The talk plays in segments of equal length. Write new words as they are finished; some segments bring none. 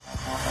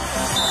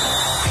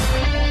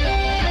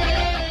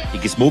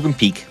Ek is Morgan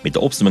Peak met 'n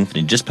opsomming van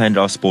die Just Plain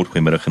Dries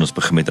sportgoeiemiddag en ons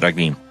begin met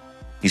rugby.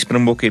 Die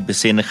Springbokke het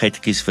besendigheid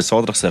gekies vir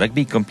Saterdag se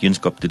rugby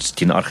kampioenskap toets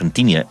teen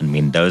Argentinë in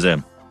Mendoza.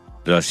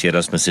 Dries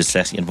Swanepoel het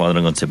slegs een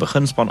verandering aan sy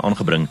beginspan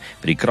aangebring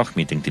by die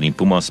kragmeting teen die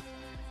Pumas.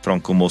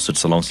 Franco Moss het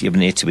solangs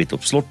Ebenezer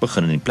op slot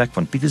begin in die plek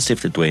van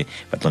Streeptruie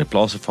wat na die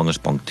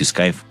plaasvervangersbank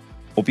toeskuif.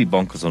 Op die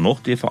bank was daar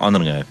nog 2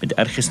 veranderinge met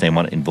RG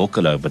Snyman en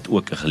Hulle wat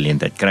ook 'n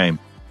geleentheid kry.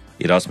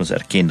 Erasmus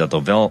erken dat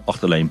daar wel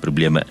agterlyn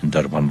probleme in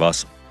Durban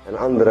was. And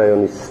Andre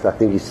on his, I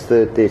think his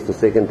third test or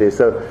second test.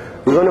 So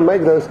we're going to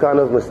make those kind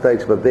of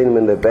mistakes, but then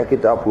when they back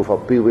it up with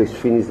Apiwe's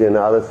finish there on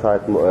the other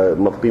side,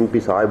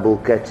 Mapimpi's high ball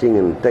catching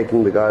and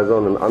taking the guys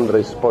on, and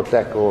Andre's spot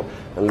tackle,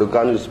 and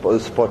Luganu's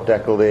spot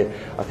tackle there,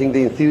 I think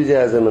the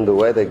enthusiasm and the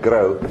way they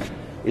grow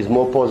is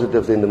more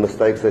positive than the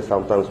mistakes they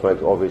sometimes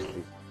make,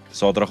 obviously.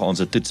 Saterdag aan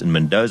se toets in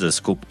Mendoza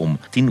skop om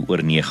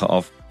 10:09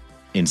 af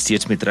en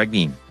steeds met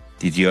rugby.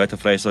 Die Toyota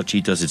Vrystaat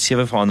Cheetahs het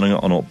 7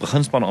 veranderinge aan op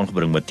beginspan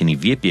aangebring wat teen die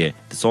WP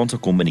te staan sou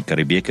kom in die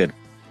Karibeker.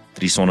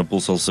 Dries Swanepoel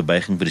sal sy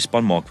buiging vir die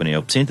span maak wanneer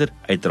hy op senter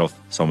uitdraf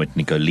saam met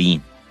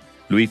Lee.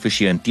 Louis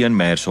Fischer en Tian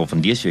Meyer sal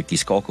van dese week die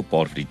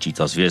skakelpaar vir die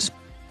Cheetahs wees.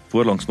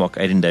 Voorlangs maak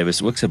Aiden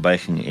Davis ook sy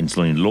buiging en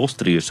sal in die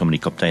lostrio saam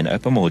met die kaptein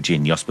Oupamoji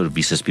en Jasper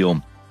Wiese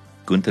speel.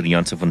 Gunther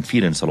Jansen van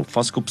Vieren sal op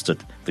vaskop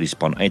sit vir die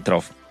span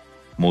uitdraf.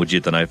 Moji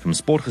het dan uit van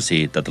sport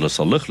gesê dat hulle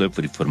sal ligloop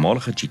vir die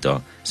voormalige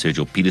Cheetah,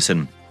 Sergio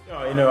Peterson.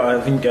 I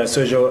think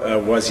Sergio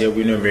was here.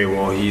 We know him very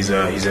well. He's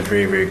a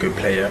very, very good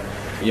player.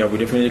 Yeah, we're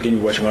definitely going to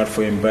be watching out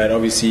for him. But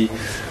obviously,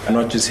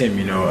 not just him.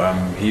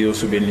 He's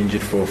also been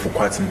injured for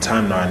quite some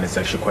time now, and it's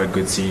actually quite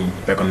good seeing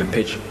back on the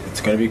pitch.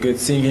 It's going to be good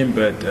seeing him,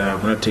 but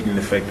we're not taking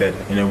the fact that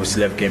we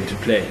still have game to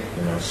play.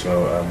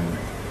 So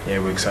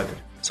we're excited.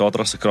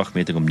 Saterdag se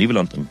kragmeting om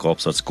Nieuweland in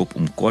Kaapstad skop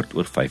om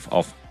 5:15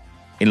 af.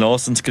 En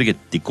laastens cricket,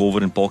 die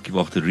kolwer en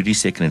pakiewagter Rudy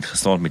Secken het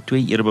gestaan met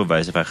 2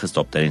 erebewyse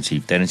weggestap tydens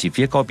die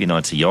VKB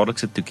Knights se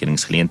jaarlikse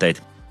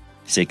toekenningsgeleentheid.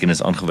 Secken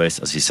is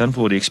aangewys as die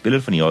sinvolle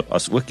speler van die jaar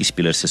as ook die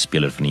speler se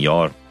speler van die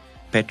jaar.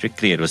 Patrick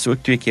Creer was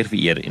ook 2 keer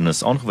vereer en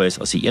is aangewys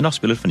as die enige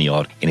speler van die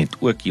jaar en het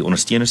ook die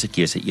ondersteuner se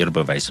keuse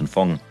erebewys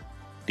ontvang.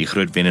 Die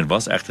groot wenner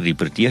was egter die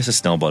Proteas se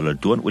snelbouler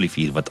Duanne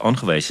Oliver wat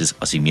aangewys is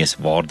as die mees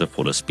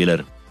waardevolle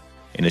speler.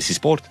 En dis die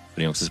sport, vir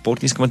die jongste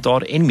sportnuus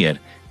kommentaar en meer,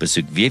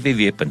 besoek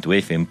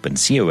www.wfm.co.za.